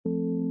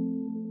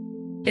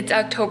It's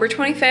October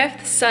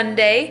 25th,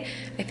 Sunday.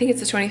 I think it's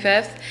the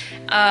 25th.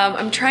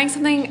 I'm trying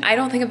something I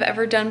don't think I've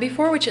ever done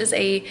before, which is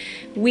a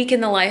week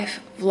in the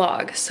life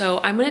vlog. So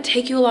I'm gonna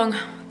take you along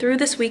through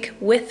this week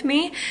with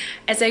me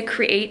as I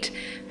create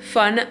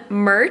fun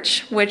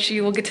merch, which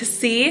you will get to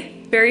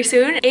see very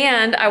soon.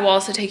 And I will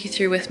also take you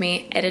through with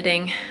me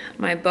editing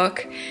my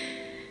book,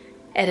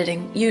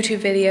 editing YouTube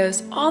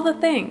videos, all the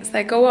things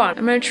that go on.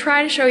 I'm gonna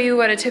try to show you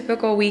what a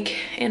typical week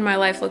in my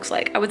life looks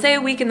like. I would say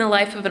a week in the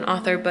life of an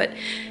author, but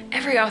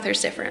every author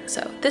is different.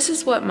 So this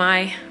is what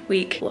my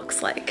week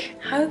looks like.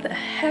 How the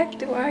heck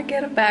do I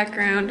get a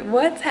background?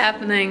 What's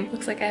happening?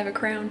 Looks like I have a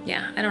crown.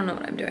 Yeah, I don't know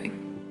what I'm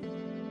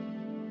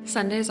doing.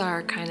 Sundays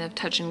are kind of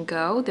touch and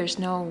go. There's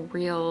no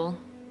real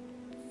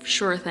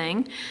sure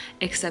thing,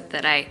 except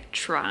that I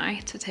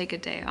try to take a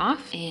day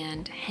off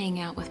and hang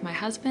out with my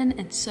husband.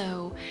 And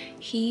so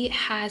he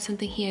had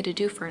something he had to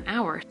do for an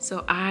hour.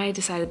 So I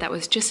decided that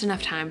was just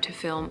enough time to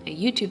film a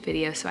YouTube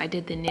video. So I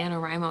did the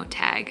NaNoWriMo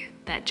tag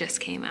that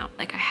just came out.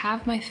 Like, I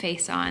have my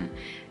face on.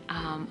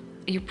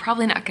 You're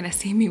probably not gonna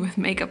see me with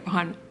makeup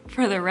on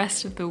for the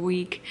rest of the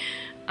week.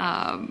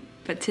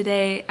 But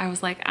today I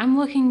was like, I'm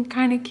looking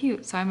kind of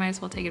cute, so I might as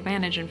well take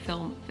advantage and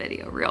film a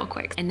video real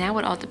quick. And now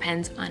it all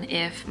depends on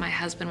if my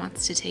husband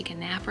wants to take a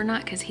nap or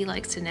not, because he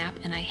likes to nap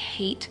and I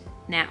hate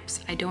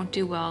naps. I don't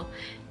do well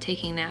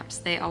taking naps.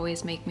 They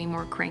always make me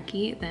more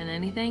cranky than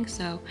anything.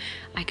 So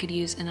I could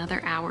use another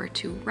hour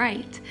to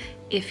write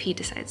if he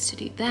decides to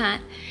do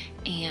that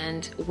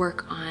and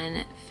work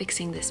on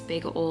fixing this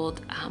big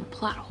old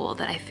plot hole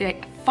that I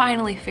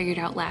finally figured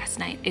out last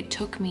night. It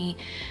took me,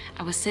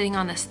 I was sitting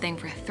on this thing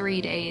for 3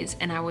 days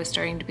and I was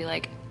starting to be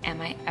like, am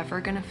I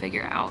ever gonna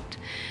figure out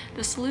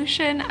the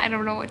solution? I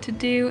don't know what to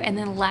do. And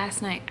then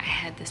last night I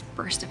had this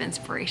burst of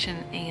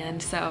inspiration,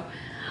 and so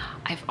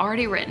I've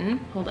already written,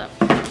 hold up,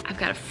 I've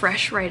got a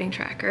fresh writing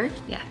tracker.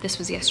 Yeah, this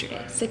was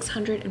yesterday,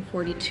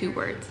 642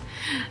 words.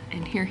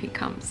 And here he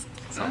comes.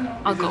 So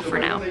I'll go for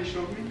now.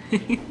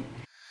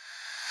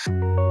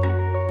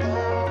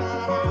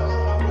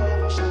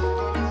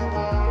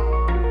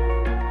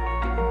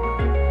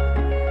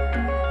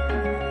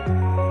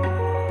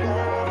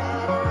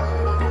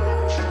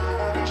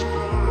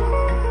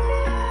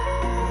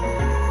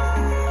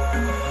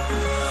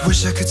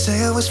 Wish I could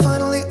say I was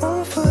finally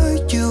over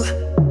you,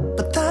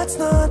 but that's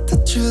not the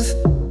truth.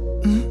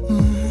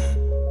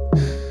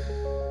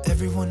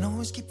 Everyone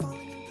always keep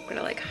falling. I'm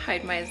gonna like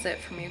hide my zip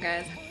from you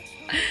guys.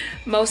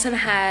 Mosen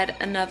had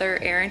another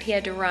errand he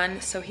had to run,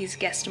 so he's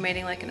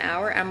guesstimating like an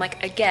hour. I'm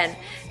like, again,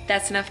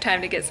 that's enough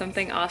time to get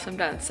something awesome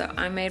done. So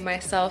I made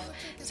myself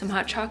some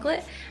hot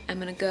chocolate. I'm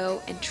gonna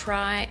go and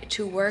try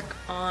to work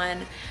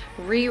on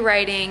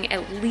rewriting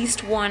at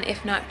least one,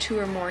 if not two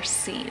or more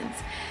scenes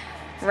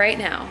right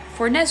now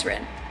for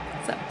Nesrin.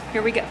 So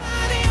here we go.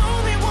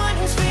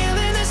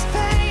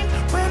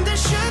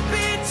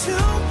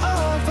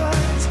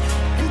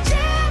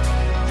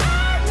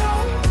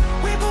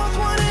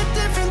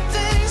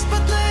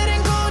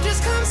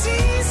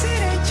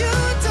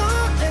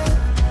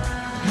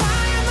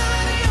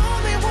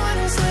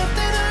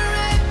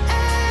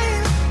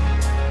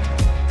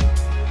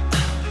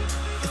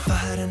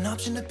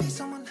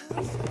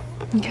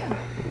 Okay.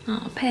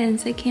 Oh,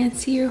 pens, I can't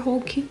see your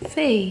whole cute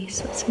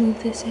face. Let's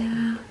move this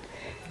out.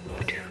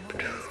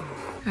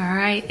 All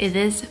right, it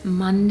is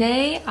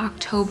Monday,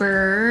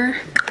 October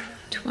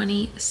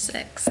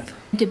 26th.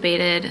 I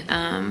debated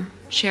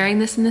sharing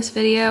this in this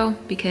video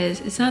because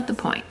it's not the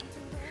point.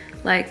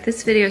 Like,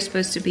 this video is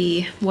supposed to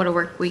be what a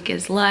work week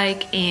is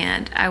like,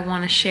 and I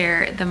want to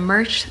share the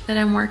merch that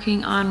I'm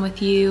working on with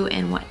you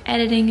and what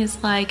editing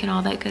is like and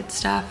all that good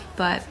stuff.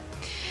 But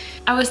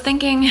I was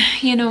thinking,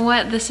 you know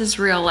what, this is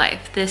real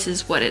life. This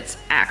is what it's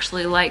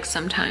actually like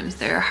sometimes.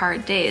 There are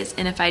hard days,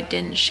 and if I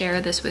didn't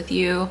share this with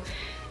you,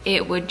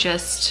 it would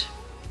just,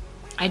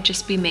 I'd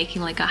just be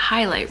making like a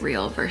highlight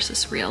reel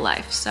versus real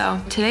life.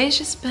 So today's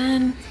just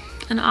been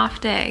an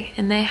off day,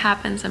 and they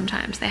happen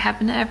sometimes. They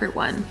happen to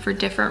everyone for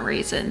different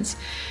reasons.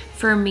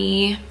 For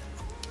me,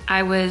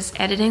 I was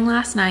editing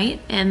last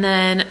night, and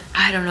then,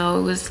 I don't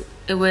know,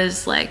 it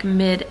was like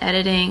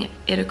mid-editing,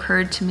 it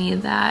occurred to me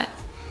that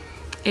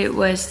it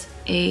was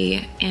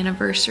a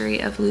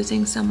anniversary of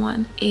losing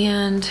someone,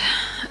 and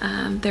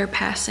their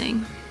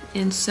passing.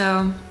 And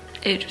so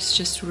it was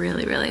just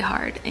really, really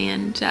hard.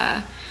 And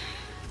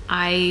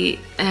I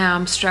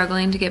am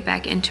struggling to get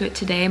back into it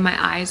today. My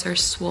eyes are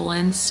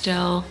swollen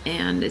still,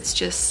 and it's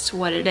just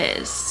what it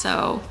is.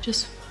 So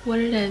just what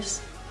it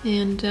is.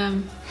 And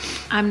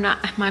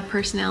my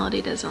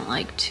personality doesn't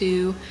like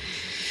to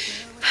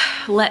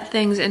let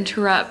things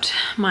interrupt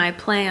my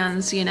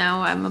plans, you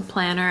know. I'm a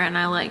planner and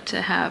I like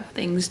to have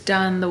things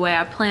done the way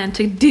I plan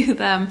to do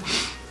them.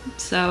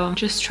 So I'm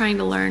just trying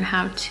to learn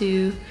how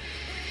to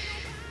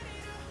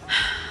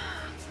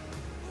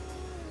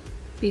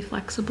be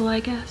flexible, I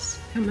guess.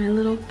 Got my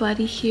little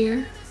buddy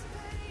here.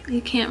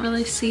 You can't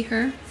really see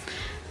her,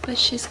 but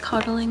she's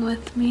cuddling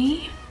with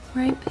me.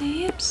 Right,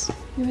 babes?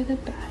 You're the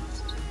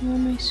best. You're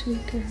my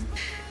sweet girl.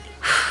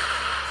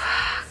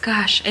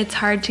 Gosh, it's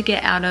hard to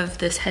get out of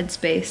this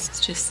headspace.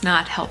 It's just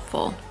not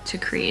helpful to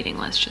creating,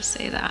 let's just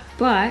say that.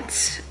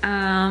 But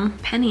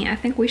Penny, I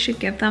think we should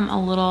give them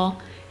a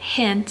little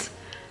hint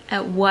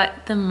at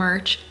what the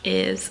merch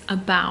is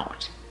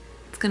about.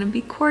 It's gonna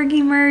be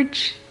corgi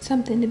merch.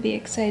 Something to be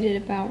excited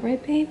about,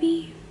 right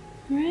baby?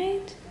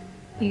 Right?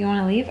 You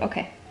wanna leave?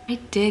 Okay. I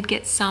did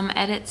get some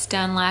edits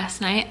done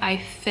last night. I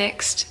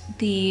fixed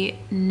the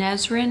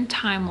Nesrin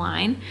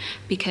timeline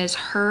because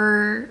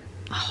her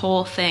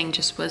whole thing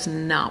just was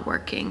not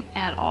working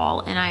at all,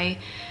 and I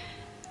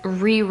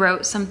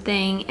rewrote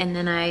something and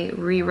then I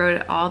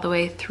rewrote it all the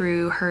way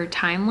through her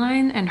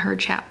timeline and her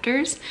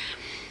chapters.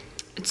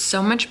 It's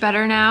so much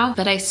better now,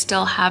 but I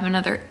still have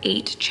another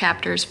 8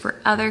 chapters for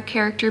other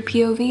character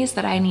POVs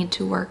that I need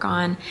to work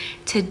on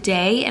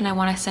today, and I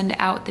want to send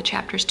out the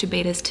chapters to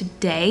betas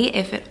today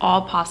if at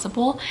all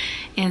possible.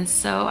 And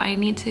so I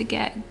need to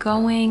get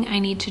going. I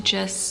need to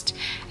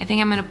I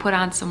think I'm going to put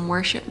on some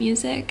worship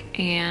music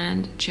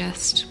and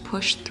just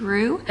push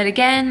through. But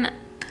again,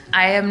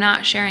 I am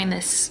not sharing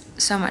this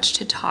so much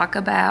to talk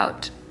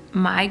about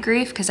my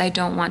grief because I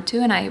don't want to,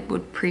 and I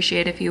would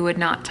appreciate if you would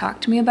not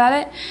talk to me about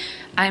it.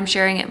 I'm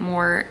sharing it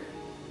more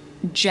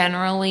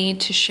generally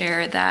to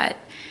share that,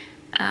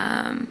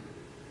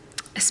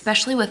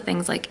 especially with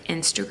things like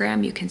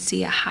Instagram, you can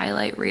see a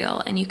highlight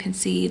reel and you can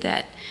see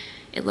that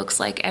it looks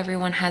like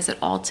everyone has it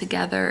all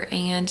together,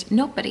 and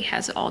nobody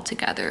has it all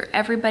together.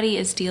 Everybody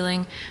is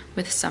dealing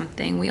with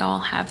something. We all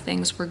have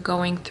things we're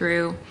going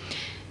through.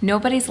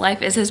 Nobody's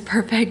life is as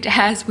perfect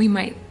as we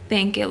might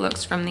think it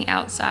looks from the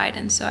outside,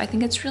 and so I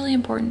think it's really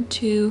important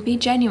to be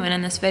genuine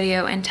in this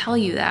video and tell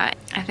you that.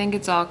 I think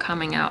it's all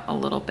coming out a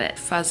little bit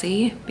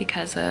fuzzy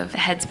because of the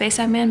headspace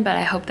I'm in, but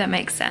I hope that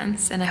makes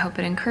sense and I hope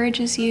it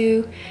encourages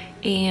you,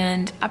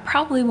 and I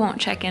probably won't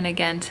check in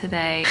again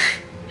today.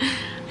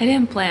 I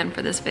didn't plan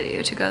for this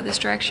video to go this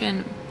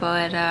direction,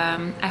 but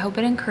I hope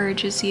it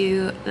encourages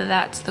you.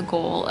 That's the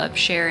goal of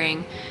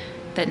sharing,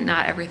 that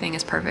not everything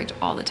is perfect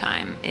all the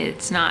time.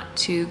 It's not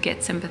to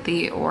get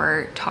sympathy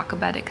or talk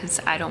about it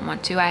because I don't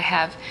want to.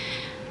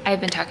 I've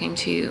been talking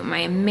to my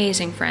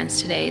amazing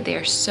friends today. They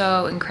are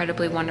so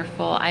incredibly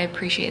wonderful. I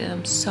appreciate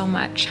them so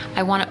much.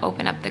 I want to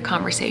open up the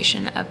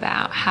conversation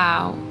about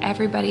how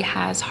everybody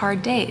has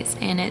hard days,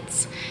 and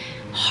it's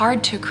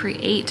hard to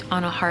create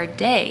on a hard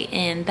day,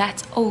 and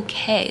that's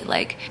okay.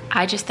 Like,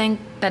 I just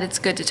think that it's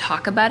good to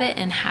talk about it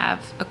and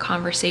have a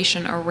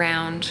conversation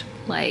around,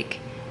 like,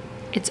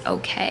 it's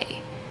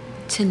okay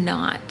to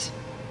not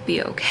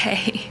be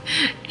okay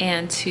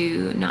and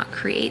to not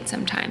create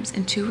sometimes,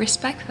 and to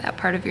respect that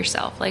part of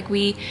yourself. Like,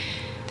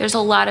 there's a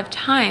lot of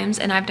times,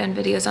 and I've done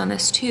videos on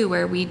this too,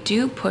 where we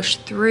do push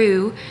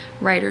through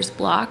writer's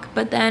block,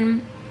 but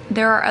then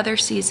there are other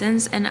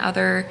seasons and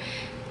other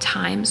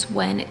times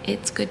when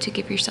it's good to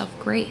give yourself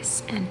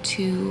grace and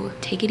to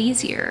take it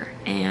easier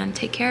and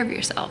take care of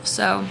yourself.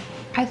 So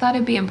I thought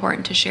it'd be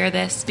important to share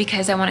this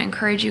because I want to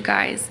encourage you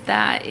guys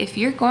that if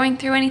you're going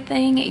through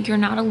anything, you're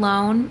not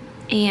alone,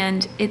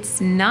 and it's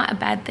not a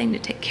bad thing to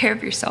take care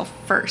of yourself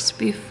first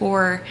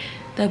before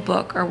the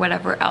book or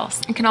whatever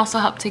else. It can also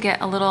help to get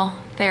a little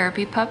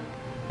therapy pup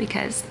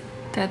because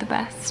they're the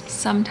best.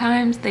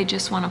 Sometimes they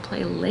just want to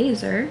play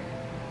laser.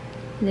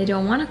 They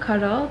don't want to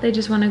cuddle. They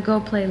just want to go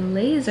play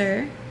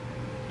laser.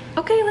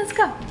 Okay, let's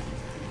go.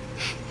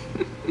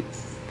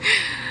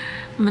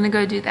 I'm gonna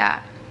go do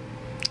that.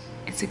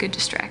 It's a good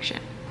distraction.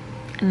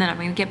 And then I'm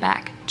gonna get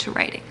back to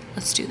writing.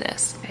 Let's do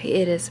this.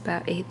 It is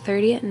about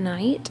 8:30 at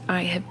night.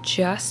 I have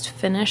just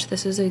finished.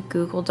 This is a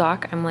Google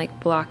Doc. I'm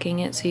like blocking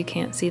it so you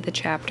can't see the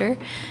chapter.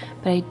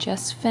 But I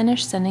just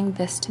finished sending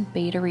this to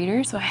beta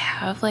readers. So I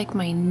have like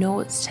my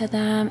notes to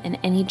them and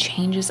any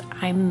changes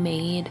I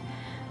made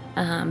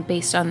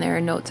based on their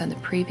notes on the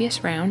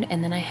previous round.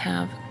 And then I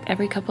have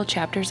every couple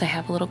chapters I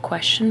have a little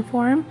question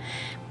form,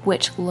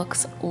 which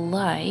looks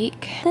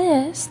like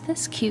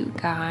this cute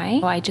guy.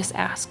 So I just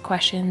ask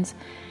questions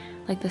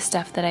like the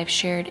stuff that I've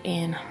shared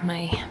in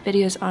my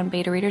videos on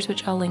beta readers,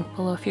 which I'll link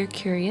below if you're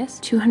curious.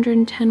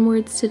 210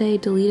 words today,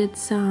 deleted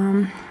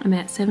some. I'm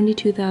at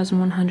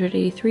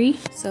 72,183.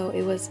 So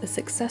it was a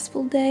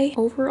successful day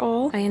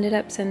overall. I ended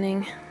up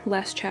sending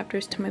less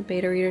chapters to my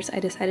beta readers. I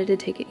decided to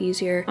take it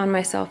easier on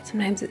myself.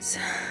 Sometimes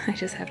I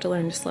just have to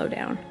learn to slow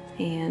down.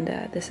 And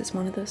this is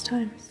one of those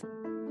times.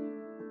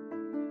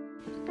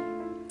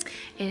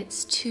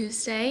 It's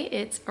Tuesday.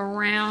 It's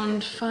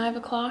around 5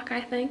 o'clock, I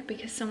think,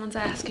 because someone's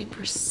asking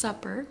for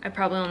supper. I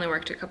probably only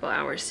worked a couple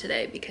hours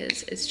today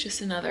because it's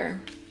just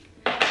another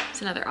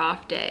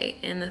off day.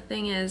 And the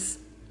thing is,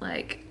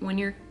 like, when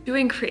you're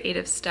doing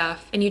creative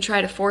stuff and you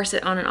try to force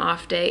it on an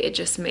off day, it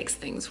just makes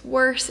things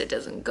worse. It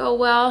doesn't go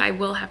well. I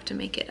will have to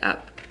make it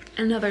up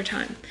another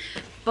time.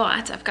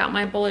 But I've got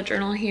my bullet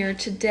journal here.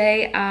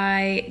 Today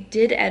I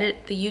did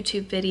edit the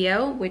YouTube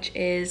video, which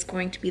is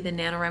going to be the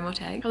NaNoWriMo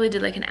tag. Probably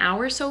did like an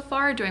hour so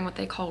far doing what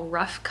they call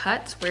rough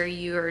cuts, where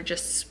you're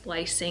just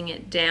splicing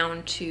it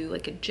down to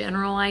like a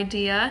general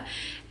idea.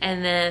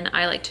 And then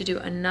I like to do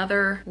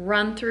another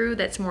run through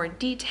that's more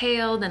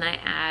detailed, and I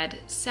add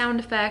sound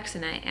effects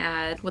and I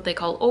add what they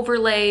call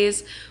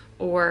overlays,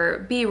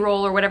 or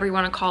B-roll or whatever you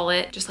want to call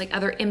it, just like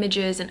other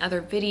images and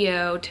other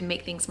video to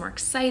make things more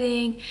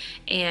exciting,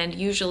 and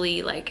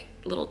usually like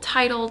little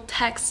title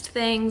text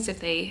things if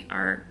they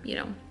are, you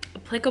know,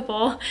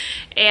 applicable.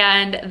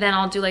 And then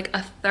I'll do like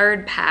a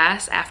third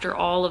pass after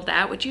all of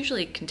that, which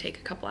usually can take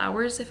a couple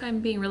hours if I'm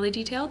being really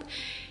detailed.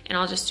 And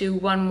I'll just do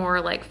one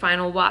more like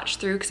final watch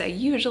through, because I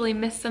usually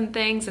miss some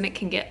things, and it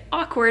can get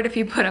awkward if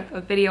you put up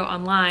a video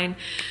online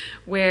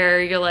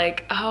where you're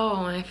like,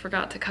 oh, I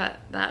forgot to cut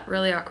that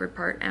really awkward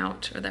part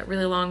out, or that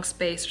really long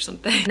space or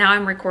something. Now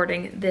I'm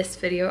recording this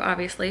video,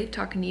 obviously,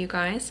 talking to you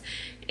guys,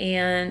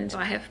 and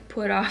I have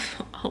put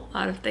off a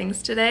lot of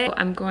things today.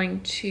 I'm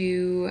going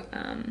to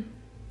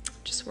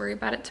just worry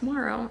about it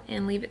tomorrow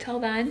and leave it till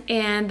then.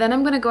 And then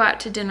I'm gonna go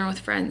out to dinner with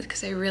friends,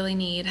 because I really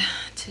need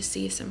to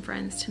see some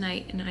friends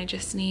tonight, and I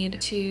just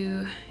need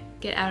to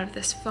get out of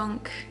this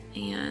funk,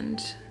 and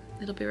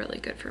it'll be really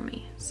good for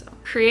me. So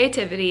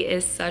creativity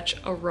is such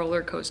a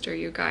roller coaster,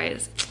 you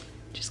guys.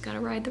 Just gotta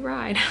ride the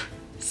ride.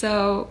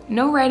 So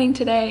no writing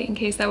today, in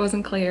case that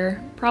wasn't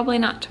clear. Probably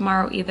not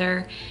tomorrow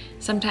either.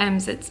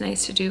 Sometimes it's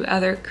nice to do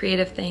other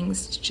creative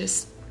things to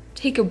just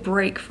take a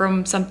break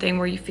from something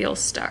where you feel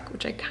stuck,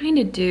 which I kind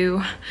of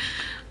do,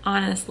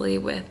 honestly,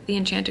 with the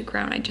Enchanted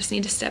Crown. I just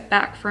need to step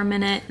back for a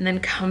minute and then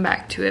come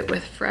back to it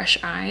with fresh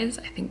eyes.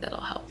 I think that'll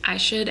help. I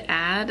should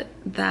add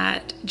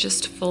that,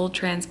 just full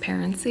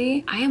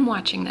transparency, I am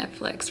watching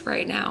Netflix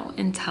right now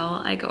until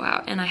I go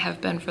out, and I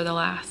have been for the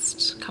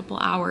last couple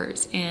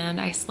hours, and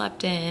I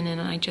slept in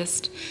and I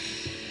just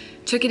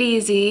took it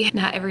easy.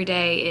 Not every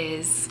day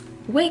is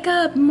wake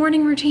up,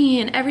 morning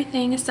routine,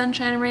 everything is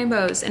sunshine and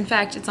rainbows. In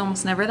fact, it's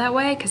almost never that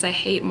way, because I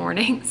hate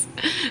mornings.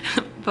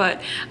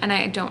 And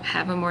I don't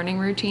have a morning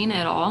routine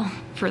at all,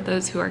 for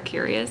those who are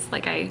curious.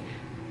 Like, I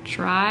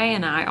try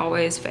and I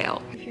always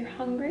fail. If you're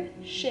hungry,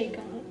 shake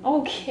on.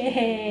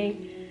 Okay.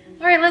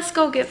 All right, let's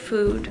go get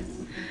food.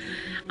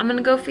 I'm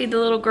gonna go feed the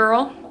little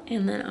girl,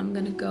 and then I'm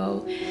gonna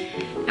go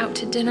out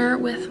to dinner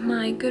with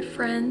my good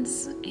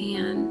friends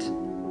and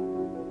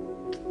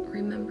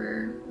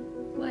remember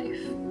life.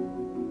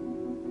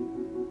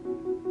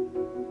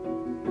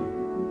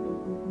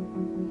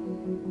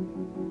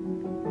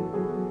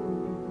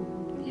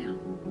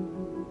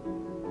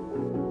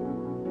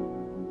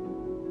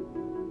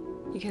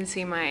 You can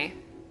see my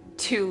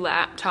two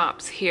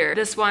laptops here.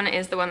 This one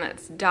is the one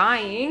that's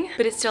dying,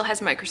 but it still has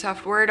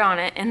Microsoft Word on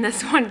it, and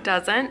this one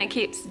doesn't. It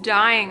keeps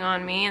dying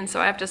on me, and so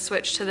I have to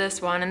switch to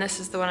this one, and this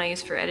is the one I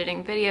use for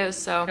editing videos.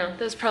 So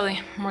this is probably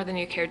more than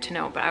you cared to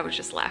know, but I was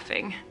just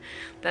laughing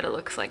that it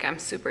looks like I'm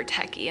super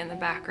techie in the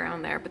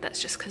background there, but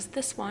that's just because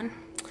this one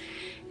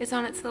is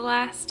on its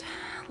last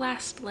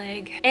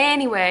leg.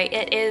 Anyway,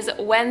 it is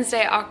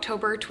Wednesday,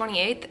 October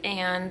 28th,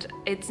 and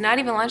it's not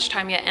even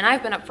lunchtime yet, and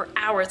I've been up for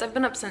hours. I've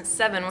been up since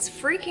 7. It's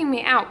freaking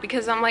me out,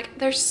 because I'm like,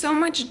 there's so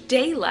much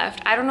day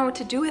left. I don't know what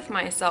to do with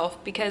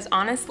myself, because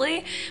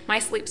honestly, my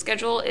sleep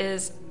schedule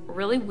is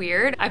really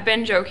weird. I've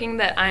been joking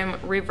that I'm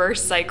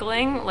reverse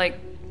cycling like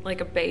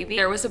a baby.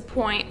 There was a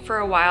point for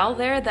a while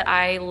there that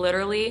I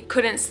literally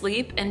couldn't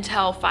sleep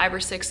until 5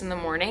 or 6 in the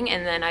morning,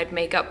 and then I'd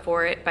make up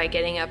for it by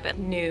getting up at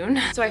noon.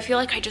 So I feel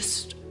like I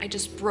just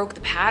broke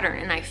the pattern,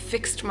 and I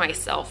fixed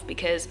myself,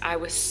 because I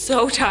was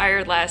so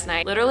tired last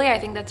night. Literally, I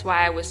think that's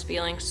why I was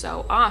feeling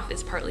so off,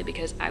 is partly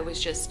because I was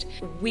just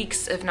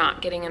weeks of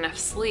not getting enough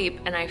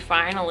sleep, and I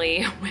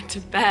finally went to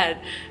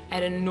bed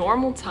at a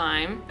normal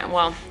time.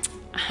 Well,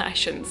 I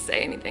shouldn't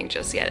say anything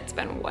just yet. It's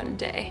been one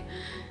day.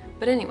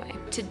 But anyway,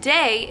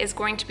 today is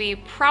going to be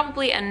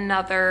probably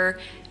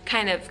another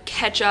kind of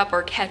catch up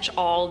or catch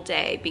all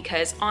day,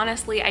 because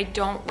honestly, I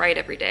don't write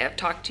every day. I've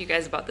talked to you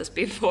guys about this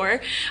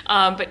before,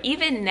 but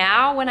even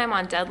now when I'm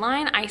on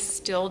deadline, I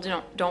still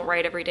don't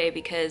write every day,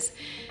 because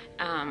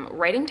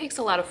writing takes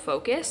a lot of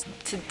focus.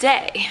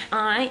 Today,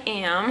 I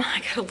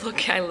gotta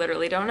look, I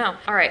literally don't know.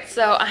 All right,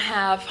 so I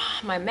have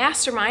my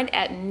mastermind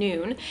at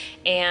noon,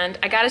 and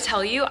I gotta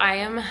tell you, I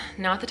am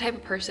not the type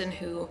of person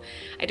who,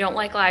 I don't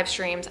like live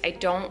streams. I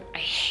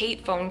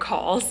hate phone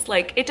calls.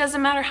 Like, it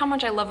doesn't matter how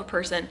much I love a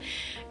person.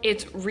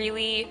 It's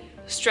really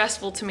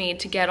stressful to me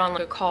to get on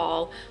a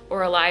call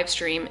or a live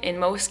stream in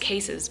most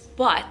cases,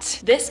 but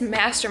this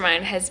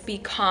mastermind has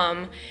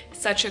become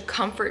such a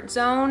comfort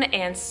zone,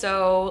 and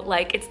so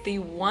like it's the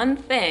one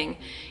thing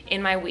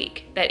in my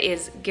week that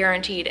is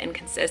guaranteed and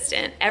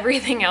consistent.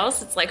 Everything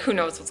else, it's like, who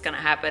knows what's gonna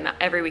happen.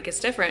 Every week is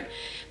different,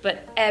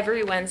 but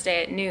every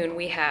Wednesday at noon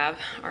we have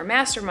our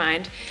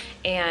mastermind,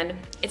 and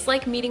it's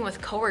like meeting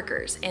with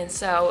coworkers. And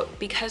so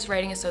because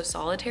writing is so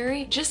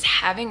solitary, just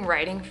having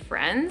writing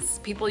friends,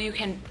 people you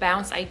can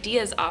bounce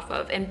ideas off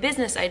of, and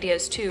business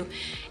ideas too,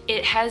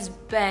 it has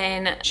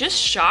been just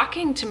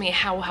shocking to me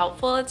how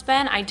helpful it's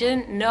been. I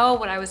didn't know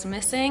what I was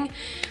missing.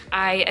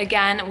 I,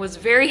 again, was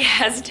very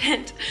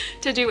hesitant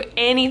to do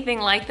anything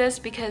like this,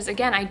 because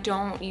again, I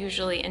don't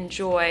usually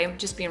enjoy,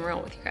 just being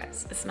real with you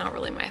guys, it's not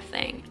really my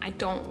thing. I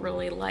don't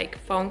really like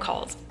phone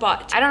calls,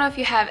 but I don't know if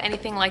you have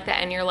anything like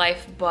that in your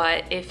life,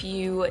 but if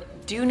you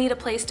do need a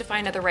place to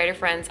find other writer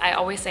friends, I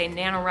always say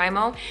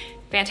NaNoWriMo.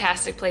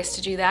 fantastic place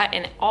to do that.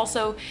 And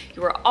also,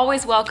 you are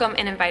always welcome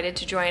and invited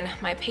to join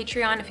my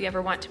Patreon if you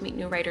ever want to meet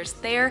new writers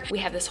there. We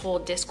have this whole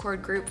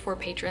Discord group for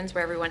patrons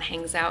where everyone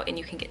hangs out and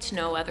you can get to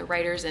know other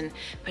writers and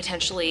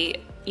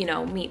potentially, you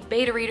know, meet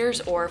beta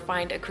readers or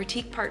find a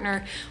critique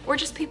partner or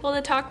just people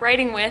to talk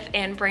writing with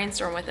and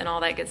brainstorm with and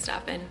all that good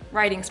stuff, and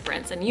writing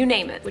sprints and you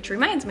name it. Which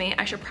reminds me,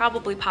 I should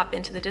probably pop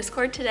into the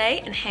Discord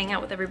today and hang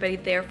out with everybody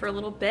there for a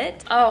little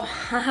bit. Oh,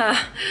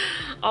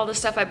 all the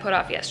stuff I put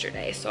off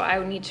yesterday. So I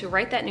would need to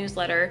write that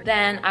newsletter,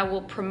 then I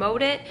will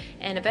promote it,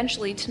 and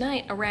eventually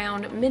tonight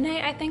around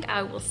midnight, I think,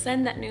 I will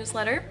send that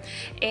newsletter.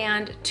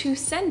 And to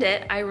send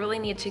it, I really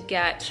need to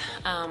get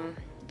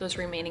those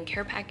remaining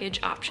care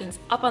package options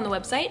up on the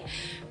website,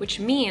 which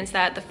means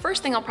that the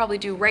first thing I'll probably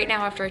do right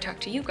now after I talk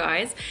to you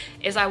guys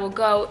is I will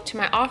go to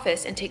my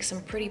office and take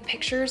some pretty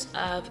pictures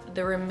of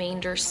the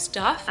remainder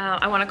stuff.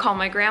 I want to call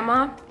my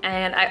grandma,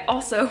 and I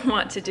also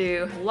want to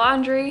do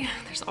laundry.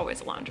 There's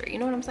always laundry, you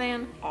know what I'm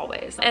saying?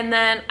 Always. And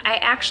then I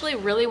actually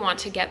really want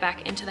to get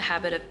back into the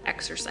habit of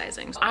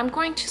exercising. So I'm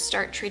going to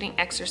start treating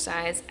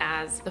exercise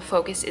as the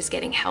focus is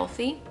getting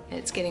healthy.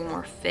 It's getting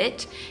more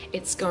fit.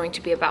 It's going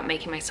to be about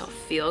making myself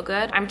feel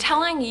good. I'm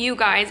telling you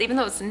guys, even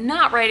though it's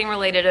not writing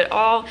related at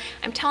all,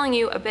 I'm telling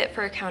you a bit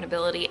for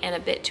accountability and a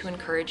bit to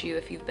encourage you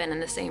if you've been in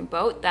the same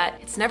boat, that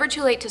it's never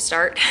too late to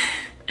start.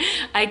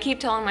 I keep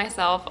telling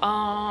myself,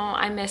 oh,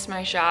 I missed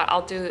my shot.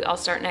 I'll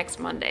start next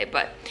Monday,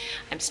 but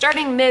I'm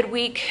starting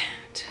midweek.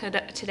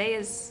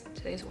 Today's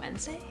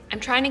Wednesday. I'm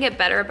trying to get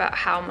better about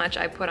how much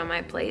I put on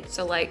my plate.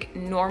 So like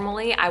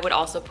normally I would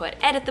also put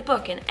edit the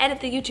book and edit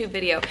the YouTube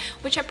video,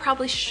 which I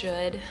probably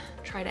should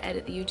try to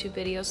edit the YouTube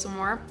video some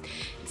more.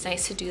 It's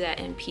nice to do that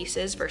in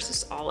pieces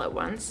versus all at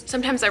once.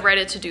 Sometimes I write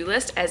a to-do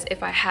list as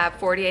if I have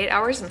 48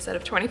 hours instead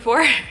of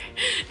 24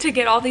 to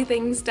get all the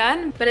things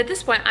done. But at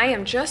this point I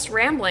am just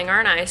rambling,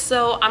 aren't I?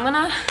 So I'm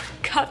gonna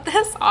cut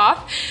this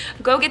off,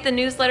 go get the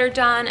newsletter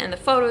done and the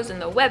photos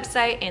and the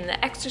website and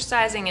the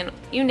exercising and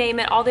you name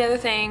it, all the other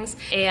things.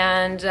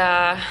 And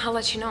I'll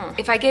let you know.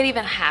 If I get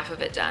even half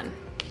of it done,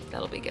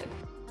 that'll be good.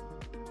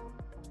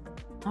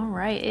 All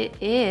right, it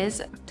is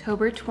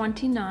October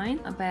 29,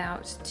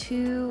 about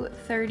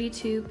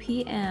 2:32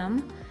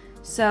 p.m.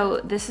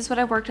 So this is what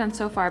I've worked on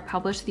so far. I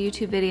published the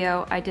YouTube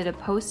video. I did a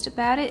post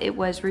about it. It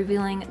was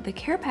revealing the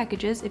care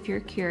packages, if you're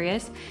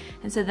curious.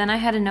 And so then I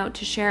had a note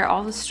to share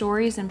all the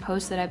stories and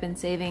posts that I've been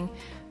saving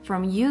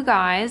from you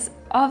guys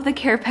of the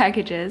care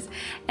packages.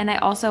 And I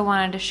also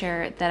wanted to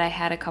share that I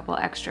had a couple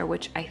extra,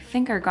 which I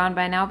think are gone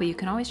by now, but you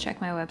can always check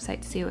my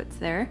website to see what's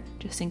there,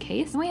 just in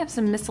case. And we have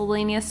some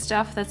miscellaneous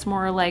stuff that's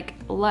more like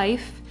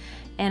life.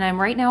 And I'm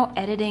right now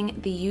editing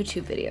the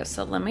YouTube video.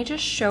 So let me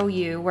just show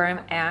you where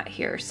I'm at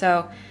here.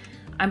 So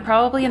I'm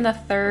probably in the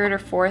 3rd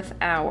or 4th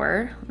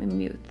hour. Let me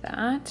mute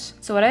that.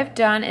 So what I've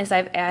done is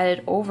I've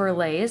added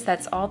overlays.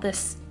 That's all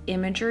this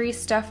imagery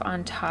stuff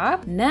on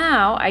top.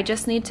 Now I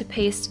just need to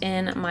paste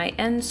in my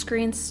end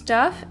screen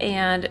stuff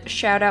and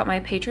shout out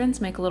my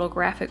patrons, make a little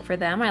graphic for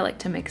them. I like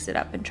to mix it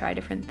up and try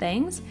different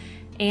things.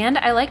 And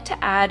I like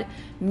to add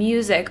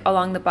music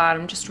along the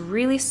bottom, just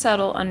really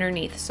subtle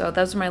underneath. So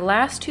those are my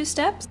last 2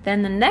 steps.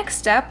 Then the next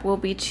step will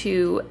be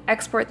to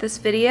export this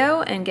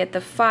video and get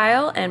the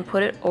file and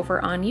put it over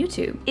on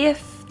YouTube.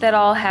 If that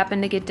all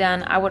happened to get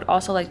done, I would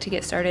also like to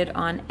get started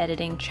on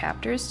editing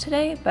chapters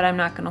today, but I'm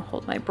not gonna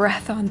hold my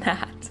breath on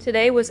that.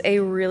 Today was a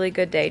really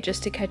good day.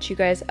 Just to catch you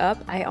guys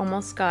up, I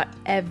almost got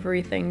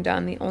everything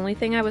done. The only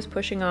thing I was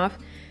pushing off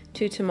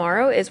to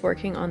tomorrow is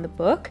working on the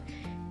book.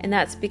 And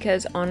that's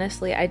because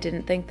honestly, I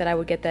didn't think that I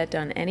would get that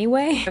done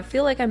anyway. I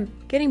feel like I'm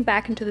getting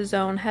back into the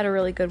zone, had a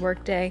really good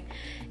work day.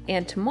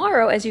 And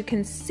tomorrow, as you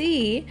can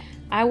see,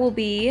 I will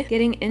be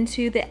getting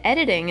into the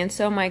editing. And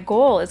so my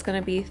goal is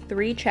gonna be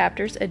 3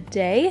 chapters a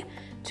day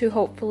to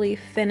hopefully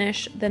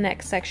finish the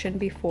next section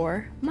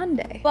before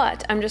Monday.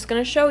 But I'm just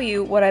gonna show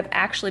you what I've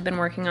actually been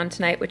working on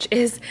tonight, which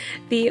is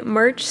the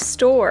merch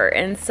store.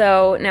 And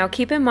so now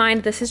keep in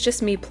mind, this is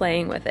just me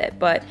playing with it,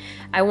 but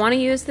I wanna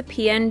use the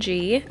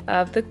PNG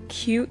of the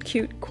cute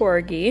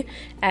corgi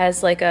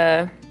as like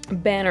a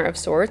banner of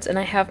sorts, and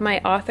I have my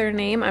author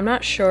name. I'm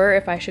not sure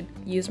if I should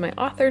use my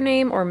author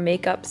name or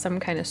make up some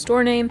kind of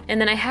store name. And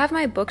then I have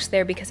my books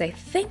there because I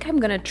think I'm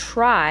gonna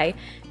try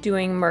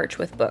doing merch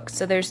with books.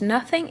 So there's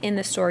nothing in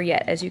the store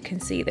yet. As you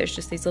can see, there's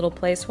just these little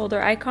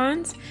placeholder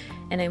icons,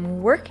 and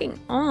I'm working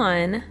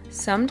on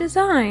some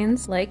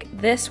designs like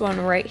this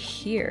one right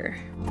here.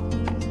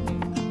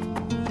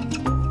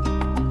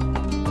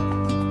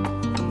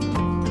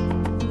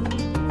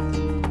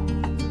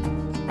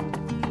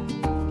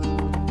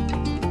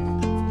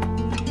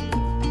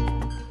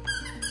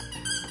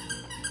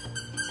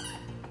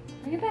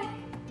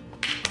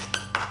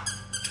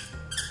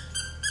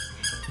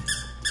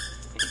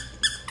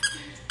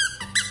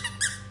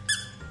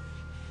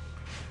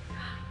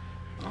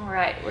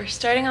 We're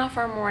starting off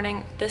our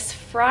morning this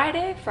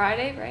Friday,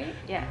 right?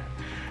 Yeah.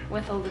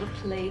 With a little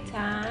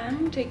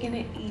playtime, taking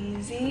it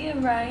easy,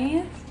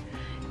 right?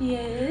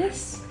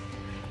 Yes.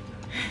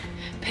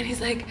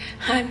 Penny's like,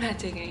 I'm not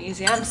taking it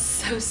easy, I'm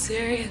so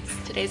serious.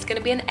 Today's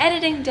gonna be an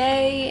editing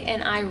day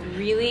and I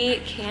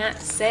really can't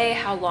say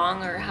how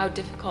long or how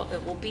difficult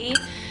it will be.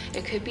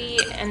 It could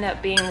end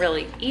up being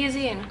really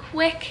easy and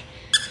quick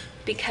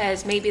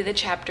because maybe the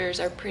chapters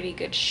are in pretty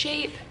good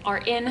shape,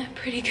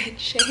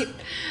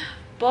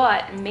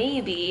 but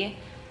maybe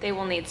they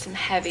will need some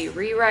heavy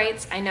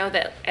rewrites. I know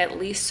that at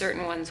least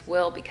certain ones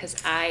will because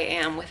I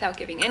am, without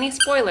giving any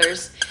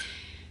spoilers,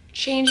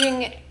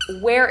 changing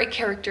where a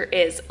character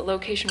is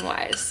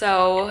location-wise.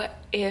 So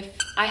if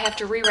I have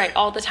to rewrite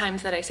all the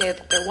times that I say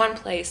that they're one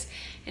place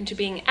into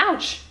being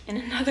ouch in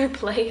another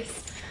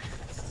place,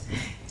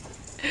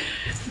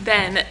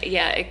 then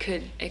yeah, it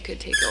could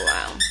take a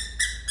while.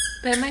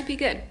 But it might be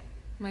good. It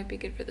might be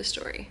good for the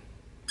story.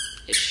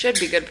 It should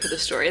be good for the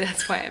story,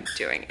 that's why I'm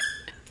doing it.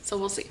 So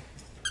we'll see.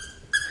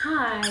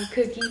 Hi,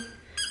 Cookie.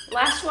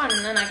 Last one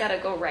and then I gotta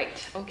go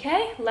right,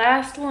 okay?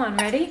 Last one,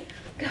 ready?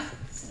 Go.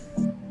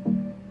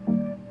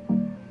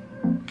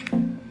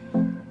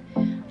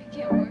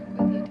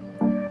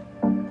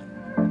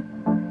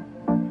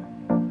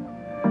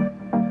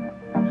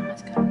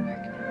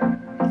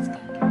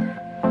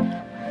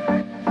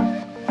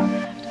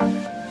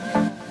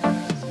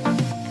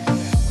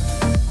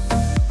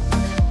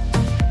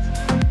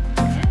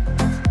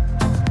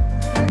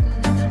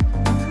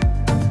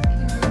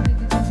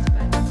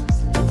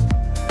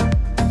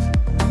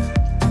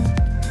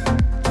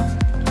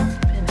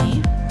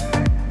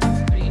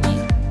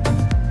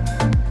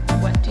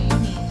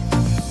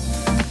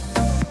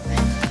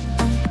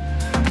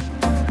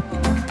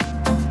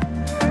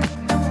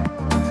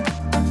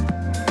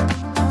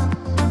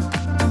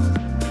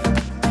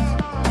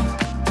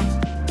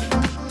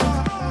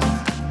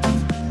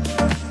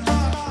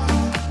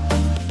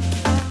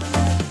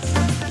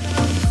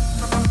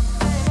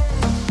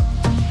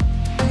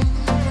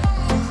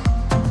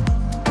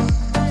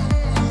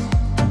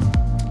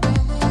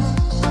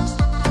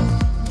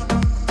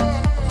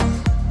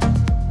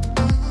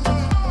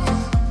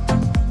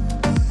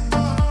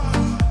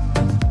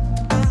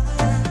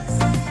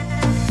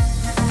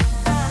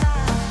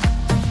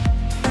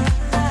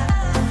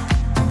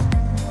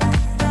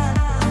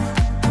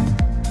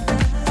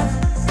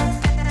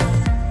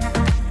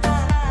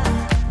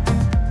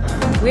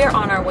 We're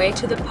on our way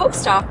to the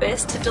post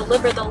office to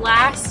deliver the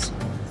last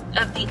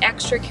of the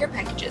extra care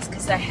packages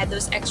because I had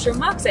those extra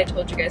mugs I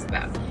told you guys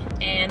about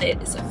and it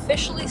is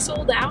officially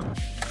sold out.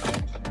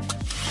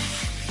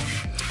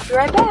 I'll be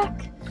right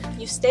back.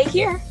 You stay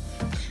here.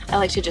 I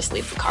like to just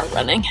leave the car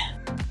running.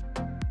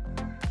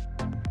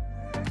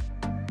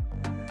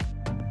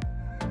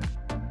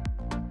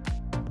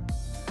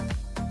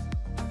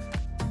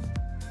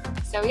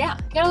 So yeah,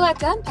 get a lot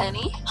done,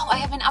 Penny. Oh, I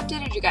haven't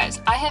updated you guys.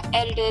 I have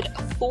edited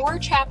 4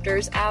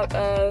 chapters out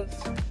of,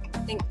 I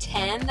think,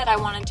 10 that I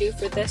want to do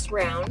for this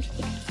round.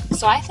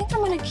 So I think I'm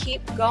gonna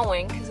keep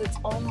going because it's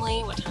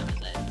only, what time is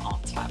it? Oh,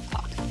 it's 5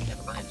 o'clock.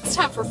 Never mind. It's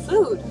time for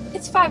food.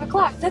 It's 5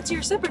 o'clock. That's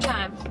your supper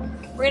time.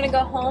 We're gonna go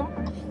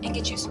home and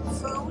get you some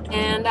food.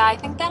 And I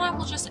think then I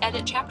will just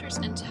edit chapters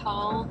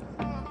until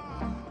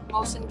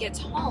Mosin gets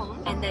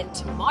home, and then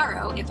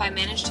tomorrow, if I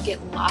manage to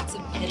get lots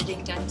of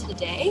editing done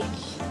today,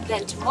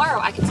 then tomorrow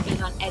I can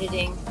spend on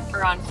editing,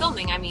 or on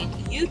filming, I mean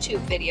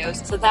YouTube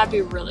videos, so that'd be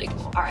really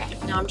cool. All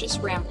right, now I'm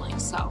just rambling,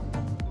 so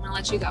I'm gonna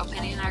let you go.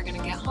 Penny and I are gonna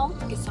get home,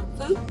 get some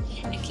food,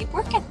 and keep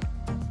working.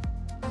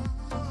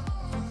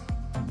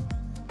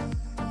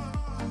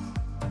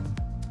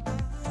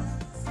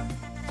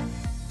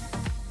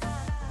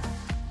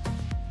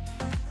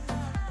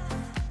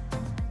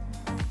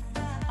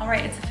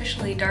 Alright, it's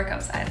officially dark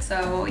outside,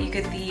 so you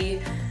get the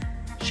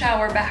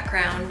shower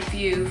background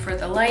view for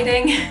the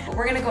lighting.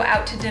 We're gonna go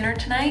out to dinner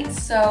tonight,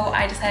 so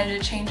I decided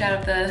to change out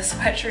of the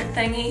sweatshirt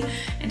thingy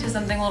into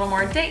something a little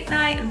more date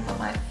night and put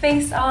my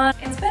face on.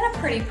 It's been a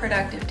pretty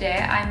productive day.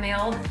 I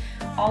mailed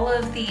all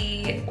of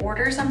the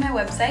orders on my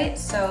website,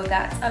 so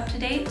that's up to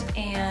date,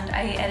 and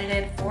I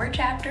edited 4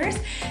 chapters,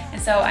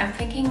 and so I'm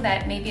thinking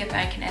that maybe if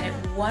I can edit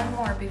 1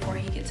 more before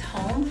he gets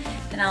home,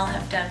 then I'll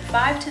have done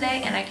 5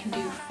 today and I can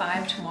do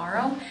 5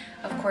 tomorrow.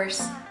 Of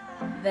course,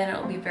 then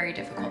it'll be very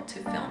difficult to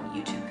film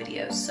YouTube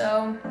videos,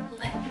 so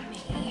let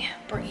me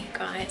bring you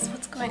guys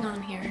what's going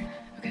on here.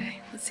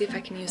 Okay, let's see if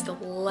I can use the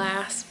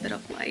last bit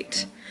of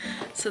light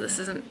so this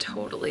isn't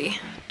totally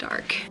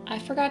dark. I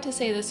forgot to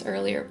say this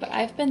earlier, but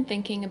I've been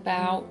thinking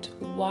about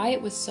why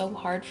it was so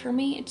hard for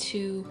me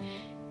to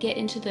get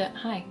into the...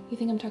 Hi, you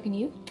think I'm talking to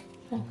you?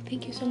 Oh,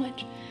 thank you so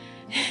much.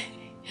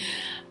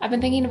 I've been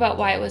thinking about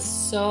why it was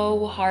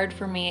so hard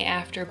for me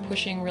after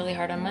pushing really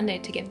hard on Monday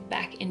to get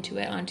back into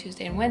it on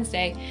Tuesday and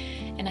Wednesday,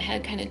 and I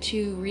had kind of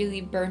 2 really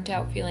burnt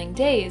out feeling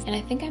days, and I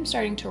think I'm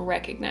starting to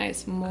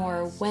recognize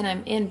more when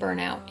I'm in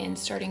burnout and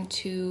starting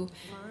to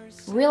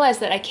realize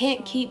that I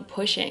can't keep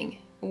pushing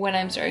when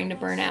I'm starting to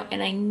burn out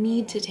and I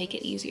need to take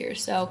it easier.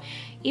 So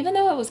even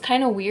though it was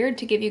kind of weird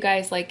to give you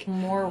guys like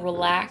more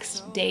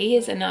relaxed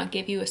days and not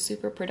give you a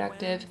super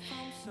productive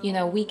you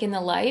know, week in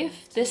the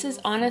life. This is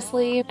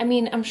honestly, I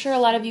mean, I'm sure a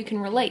lot of you can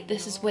relate.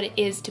 This is what it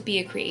is to be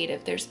a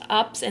creative. There's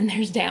ups and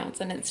there's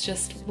downs, and it's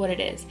just what it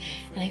is.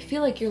 And I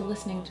feel like you're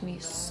listening to me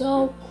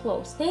so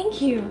close.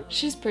 Thank you.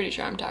 She's pretty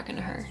sure I'm talking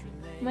to her.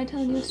 Am I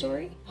telling you a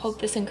story? Hope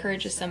this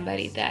encourages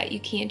somebody that you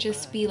can't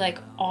just be like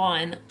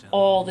on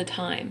all the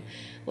time.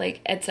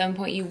 Like at some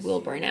point you will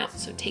burn out.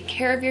 So take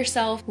care of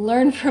yourself,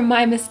 learn from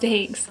my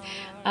mistakes.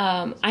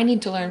 I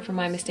need to learn from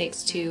my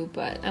mistakes too,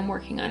 but I'm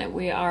working on it.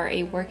 We are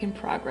a work in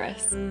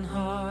progress.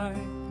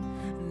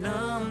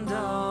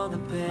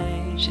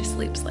 She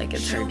sleeps like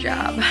it's her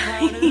job.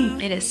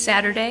 It is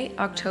Saturday,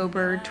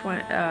 October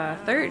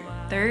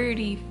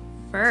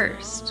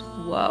 31st.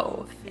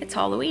 Whoa, it's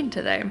Halloween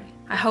today.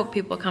 I hope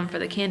people come for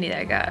the candy that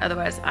I got,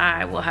 otherwise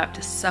I will have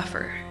to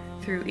suffer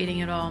through eating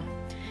it all.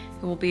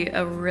 It will be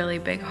a really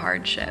big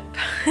hardship.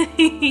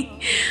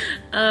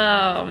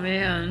 Oh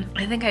man.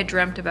 I think I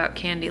dreamt about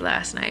candy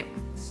last night.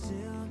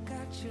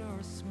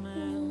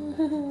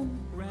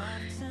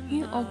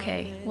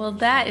 Okay, well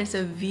that is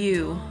a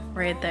view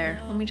right there.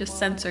 Let me just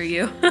censor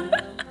you.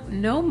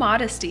 No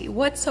modesty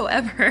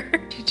whatsoever.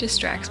 She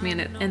distracts me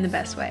in the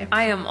best way.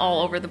 I am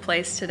all over the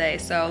place today,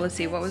 so let's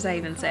see, what was I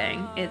even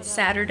saying? It's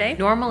Saturday.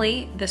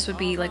 Normally, this would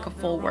be like a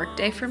full work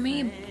day for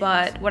me,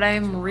 but what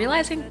I'm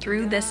realizing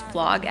through this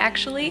vlog,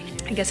 actually,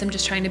 I guess I'm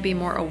just trying to be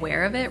more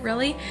aware of it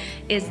really,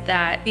 is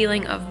that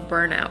feeling of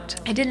burnout.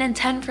 I didn't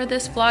intend for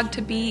this vlog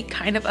to be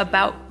kind of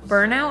about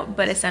burnout,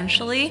 but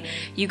essentially,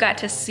 you got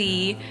to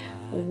see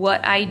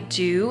what I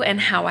do and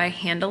how I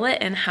handle it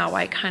and how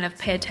I kind of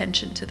pay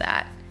attention to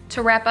that.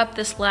 To wrap up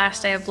this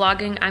last day of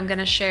vlogging, I'm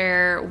gonna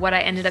share what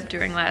I ended up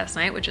doing last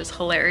night, which is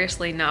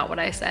hilariously not what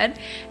I said.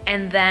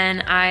 And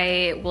then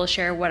I will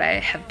share what I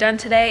have done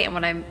today and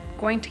what I'm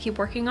going to keep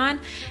working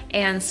on.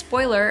 And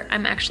spoiler,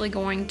 I'm actually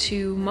going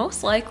to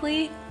most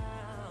likely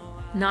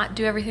not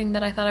do everything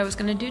that I thought I was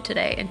gonna do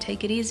today and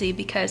take it easy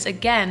because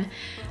again,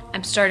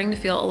 I'm starting to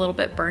feel a little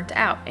bit burnt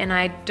out. And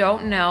I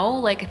don't know,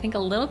 like I think a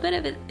little bit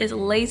of it is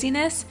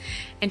laziness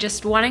and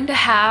just wanting to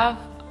have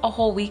a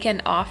whole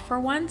weekend off for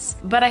once,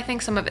 but I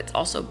think some of it's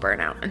also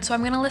burnout, and so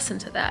I'm gonna listen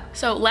to that.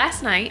 So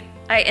last night,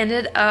 I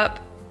ended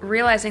up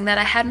realizing that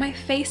I had my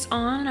face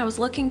on, I was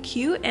looking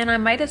cute, and I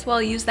might as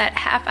well use that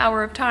half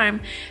hour of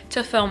time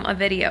to film a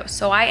video.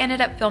 So I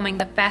ended up filming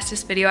the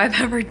fastest video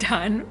I've ever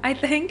done, I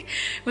think.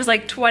 It was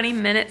like 20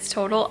 minutes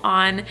total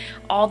on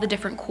all the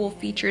different cool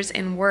features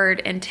in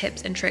Word and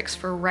tips and tricks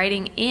for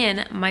writing in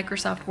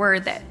Microsoft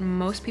Word that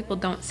most people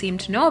don't seem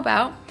to know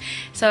about.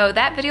 So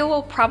that video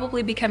will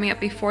probably be coming up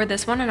before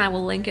this one, and I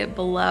will link it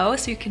below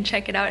so you can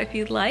check it out if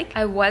you'd like.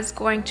 I was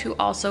going to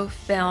also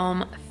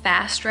film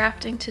fast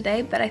drafting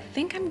today, but I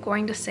think I'm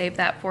going to save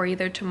that for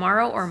either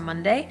tomorrow or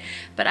Monday.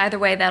 But either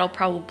way, that'll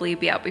probably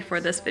be out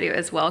before this video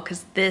as well,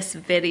 because this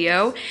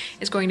video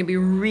is going to be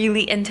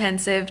really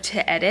intensive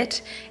to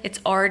edit. It's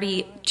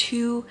already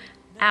 2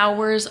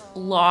 hours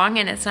long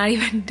and it's not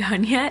even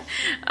done yet.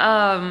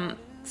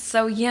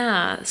 So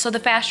yeah, so the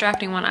fast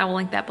drafting one, I will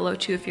link that below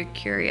too if you're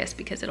curious,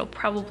 because it'll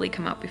probably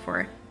come out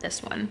before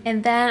this one.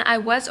 And then I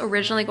was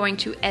originally going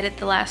to edit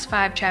the last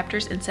 5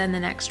 chapters and send the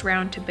next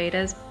round to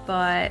betas,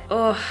 but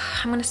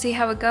I'm gonna see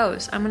how it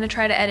goes. I'm gonna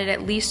try to edit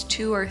at least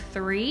 2 or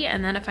 3,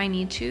 and then if I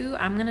need to,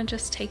 I'm gonna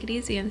just take it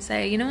easy and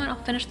say, you know what,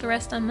 I'll finish the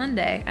rest on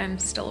Monday. I'm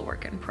still a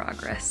work in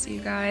progress, you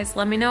guys.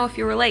 Let me know if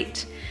you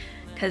relate,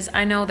 because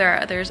I know there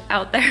are others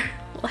out there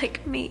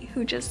like me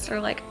who just are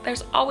like,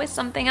 there's always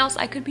something else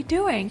I could be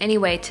doing.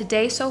 Anyway,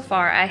 today so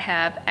far I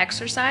have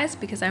exercise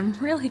because I'm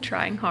really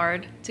trying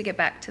hard to get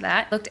back to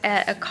that. Looked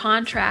at a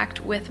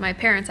contract with my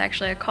parents,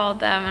 actually. I called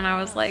them and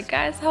I was like,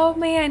 guys, help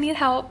me, I need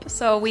help.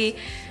 So we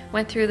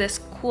went through this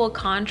cool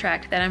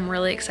contract that I'm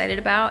really excited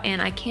about,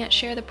 and I can't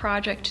share the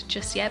project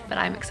just yet, but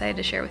I'm excited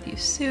to share with you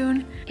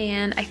soon.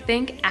 And I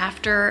think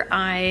after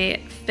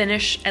I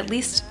finish at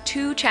least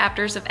 2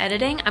 chapters of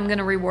editing, I'm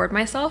gonna reward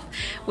myself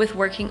with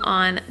working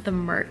on the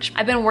merch.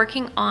 I've been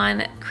working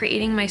on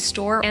creating my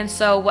store, and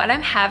so what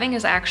I'm having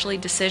is actually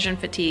decision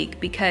fatigue,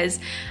 because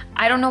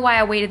I don't know why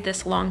I waited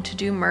this long to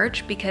do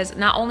merch, because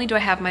not only do I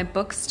have my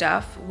book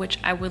stuff, which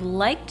I would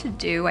like to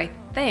do, I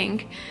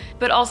think,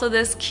 but also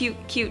this cute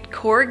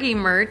corgi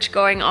merch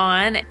going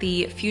on.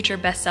 The future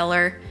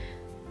best-selling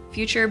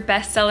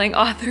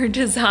author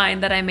design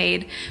that I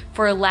made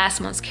for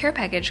last month's care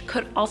package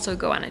could also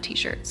go on a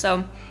t-shirt.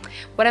 So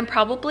what I'm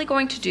probably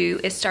going to do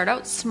is start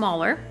out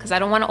smaller, because I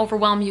don't want to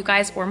overwhelm you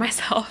guys or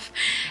myself,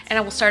 and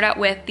I will start out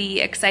with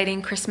the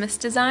exciting Christmas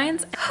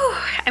designs.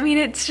 I mean,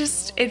 it's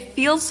just, it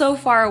feels so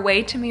far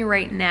away to me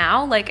right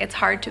now. Like, it's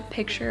hard to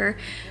picture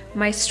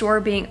my store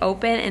being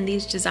open and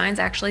these designs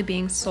actually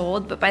being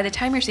sold, but by the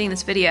time you're seeing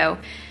this video,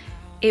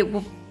 it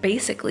will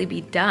basically be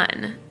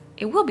done.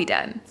 It will be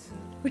done,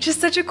 which is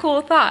such a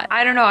cool thought.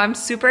 I don't know, I'm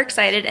super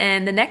excited,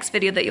 and the next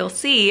video that you'll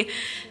see,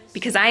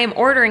 because I am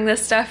ordering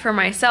this stuff for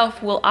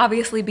myself, will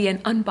obviously be an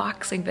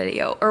unboxing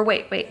video. Or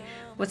wait,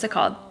 what's it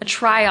called? A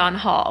try-on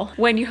haul,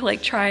 when you're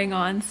like trying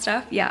on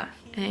stuff. Yeah,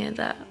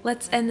 and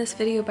let's end this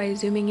video by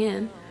zooming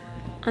in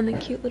on the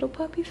cute little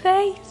puppy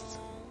face.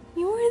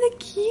 You are the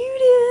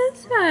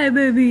cutest. Hi,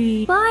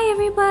 baby. Bye,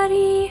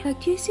 everybody.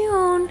 Talk to you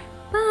soon.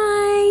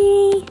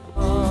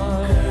 Bye.